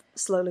sort of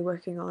slowly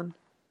working on.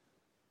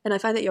 And I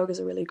find that yoga is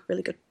a really,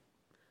 really good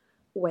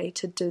way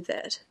to do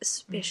that,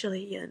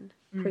 especially yin,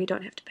 where you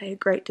don't have to pay a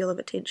great deal of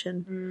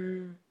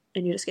attention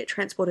and you just get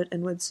transported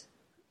inwards.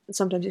 And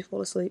sometimes you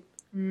fall asleep.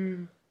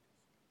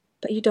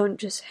 But you don't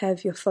just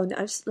have your phone.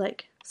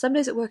 Some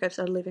days at work I've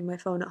started leaving my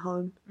phone at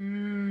home.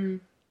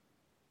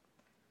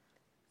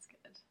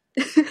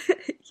 That's good.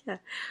 Yeah.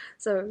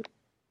 So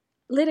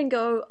letting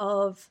go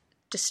of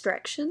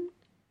distraction.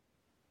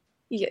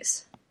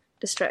 Yes,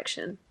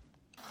 distraction.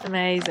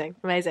 Amazing.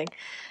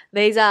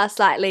 These are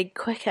slightly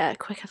quicker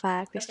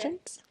fire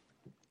questions.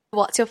 Okay.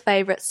 What's your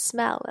favourite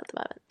smell at the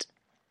moment?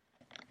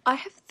 I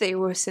have the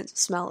worst sense of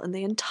smell in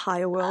the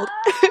entire world.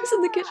 I was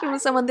in the kitchen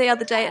with someone the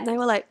other day and they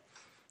were like,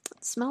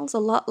 it smells a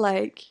lot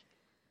like,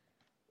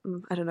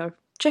 I don't know,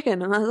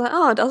 chicken. And I was like,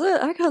 oh, does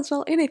it? I can't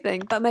smell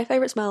anything. But my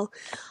favourite smell,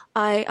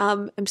 I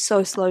am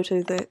so slow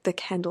to the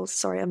candles.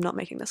 Sorry, I'm not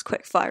making this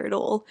quick fire at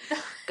all.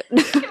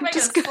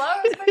 Just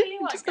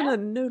gonna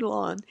noodle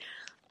on.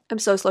 I'm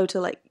so slow to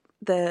like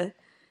the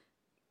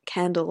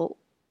candle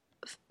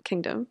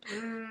kingdom.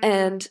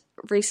 And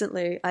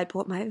recently I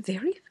bought my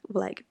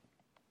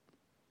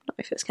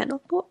first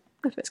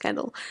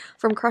candle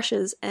from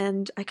Crushers,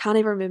 and I can't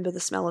even remember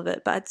the smell of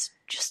it, but it's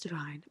just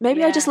divine.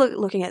 Maybe I just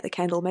looking at the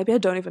candle, maybe I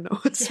don't even know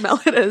what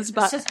smell it is,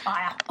 but it's just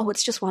fire. Oh,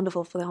 it's just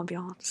wonderful for the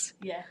ambiance.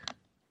 Yeah,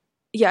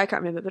 I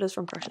can't remember, but it's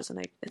from Crushers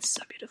and it's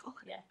so beautiful.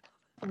 Yeah.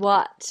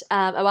 What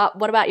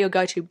about your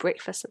go-to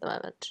breakfast at the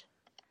moment?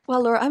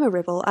 Well, Laura, I'm a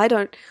rebel.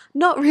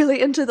 Not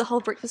really into the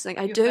whole breakfast thing.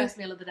 Your first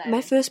meal of the day.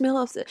 My first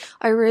meal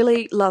I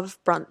really love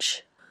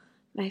brunch.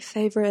 My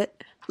favourite,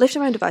 left to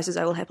my own devices,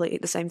 I will happily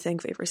eat the same thing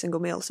for every single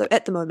meal. So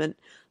at the moment,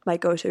 my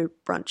go-to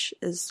brunch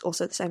is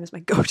also the same as my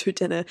go-to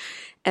dinner,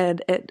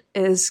 and it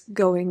is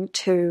going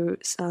to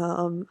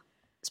some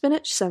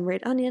spinach, some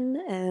red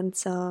onion, and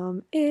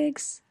some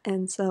eggs,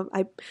 and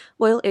I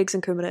boil eggs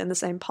and kumara in the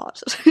same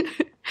pot.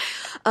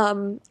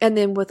 And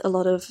then with a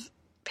lot of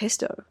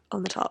pesto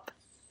on the top.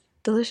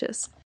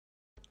 Delicious.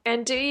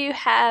 And do you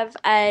have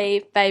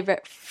a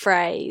favourite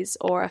phrase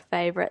or a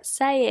favourite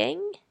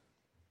saying?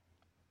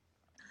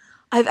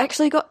 I've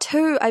actually got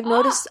two. I've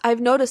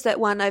noticed that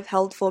one I've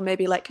held for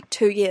maybe like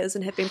 2 years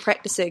and have been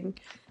practicing.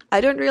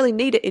 I don't really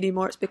need it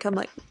anymore. It's become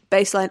like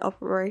baseline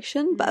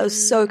operation, but it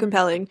was so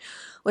compelling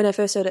when I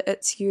first heard it.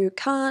 It's, you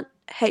can't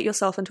hate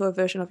yourself into a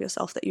version of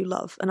yourself that you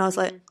love. And I was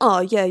like, oh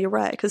yeah, you're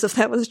right. Because if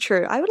that was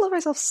true, I would love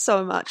myself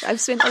so much.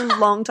 I've spent a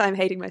long time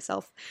hating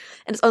myself,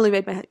 and it's only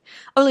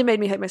made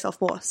me hate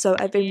myself more. So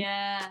I've been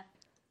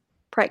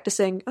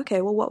practicing.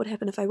 Okay, well, what would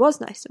happen if I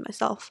was nice to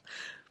myself?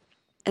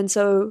 And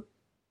so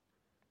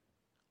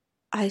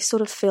I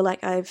sort of feel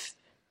like I've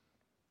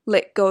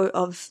let go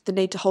of the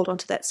need to hold on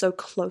to that so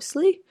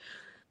closely.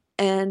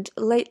 And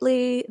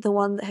lately, the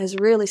one that has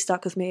really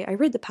stuck with me, I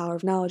read The Power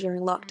of Now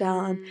during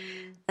lockdown,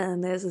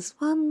 and there's this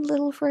one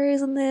little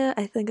phrase in there,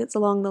 I think it's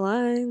along the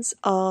lines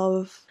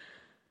of,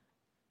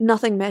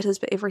 nothing matters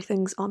but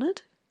everything's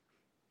honoured.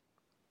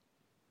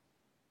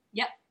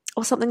 Yep.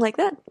 Or something like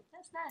that.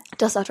 That's nice.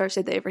 Just after I've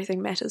said that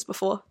everything matters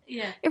before.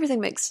 Yeah.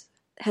 Everything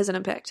has an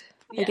impact,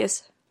 I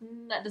guess.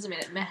 That doesn't mean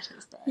it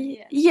matters, though.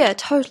 Yeah,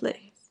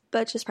 totally.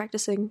 But just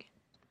practicing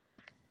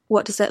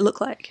what does that look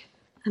like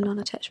in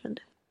non-attachment.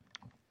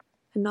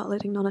 And not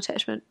letting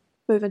non-attachment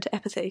move into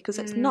apathy, because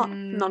it's not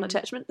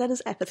non-attachment, that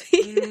is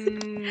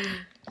apathy.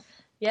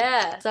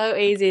 Yeah, so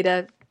easy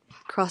to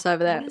cross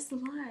over that. Where's the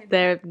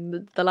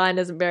line? The line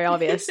isn't very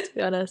obvious, to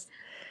be honest.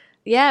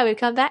 Yeah, we've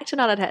come back to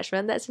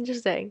non-attachment. That's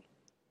interesting.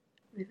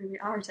 Maybe we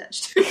are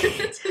attached.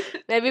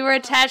 Maybe we're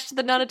attached to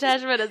the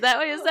non-attachment. Is that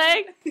what you're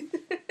saying?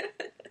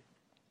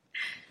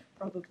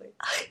 Probably.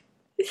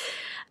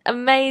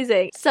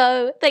 Amazing.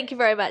 So thank you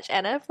very much,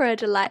 Anna, for a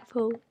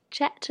delightful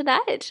chat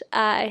tonight.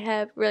 I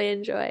have really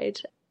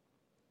enjoyed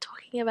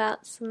talking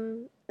about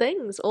some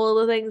things, all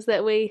the things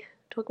that we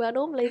talk about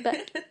normally,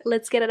 but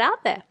let's get it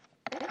out there.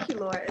 Thank you,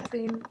 Laura. It's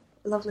been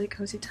a lovely,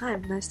 cozy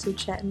time. Nice to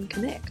chat and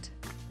connect.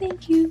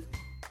 Thank you.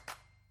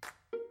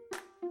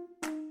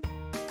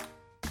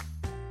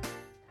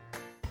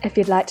 If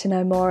you'd like to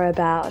know more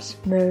about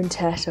Moon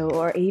Turtle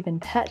or even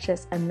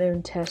purchase a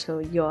Moon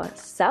Turtle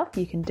yourself,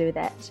 you can do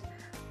that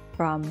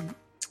from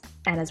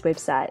Anna's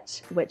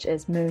website, which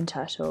is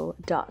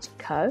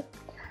moonturtle.co,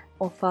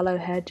 or follow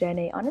her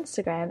journey on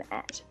Instagram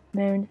at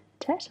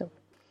moonturtle.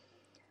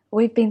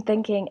 We've been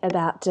thinking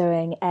about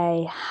doing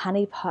a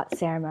honeypot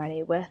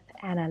ceremony with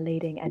Anna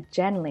leading a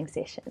journaling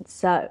session,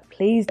 so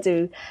please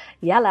do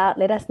yell out,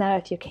 let us know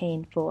if you're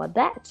keen for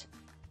that.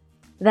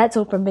 That's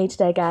all from me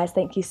today, guys.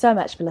 Thank you so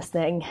much for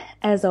listening.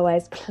 As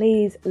always,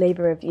 please leave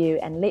a review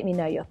and let me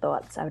know your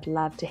thoughts. I would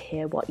love to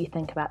hear what you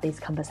think about these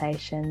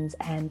conversations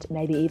and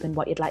maybe even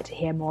what you'd like to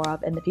hear more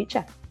of in the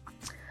future.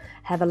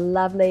 Have a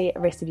lovely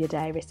rest of your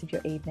day, rest of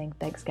your evening.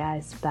 Thanks,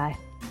 guys. Bye.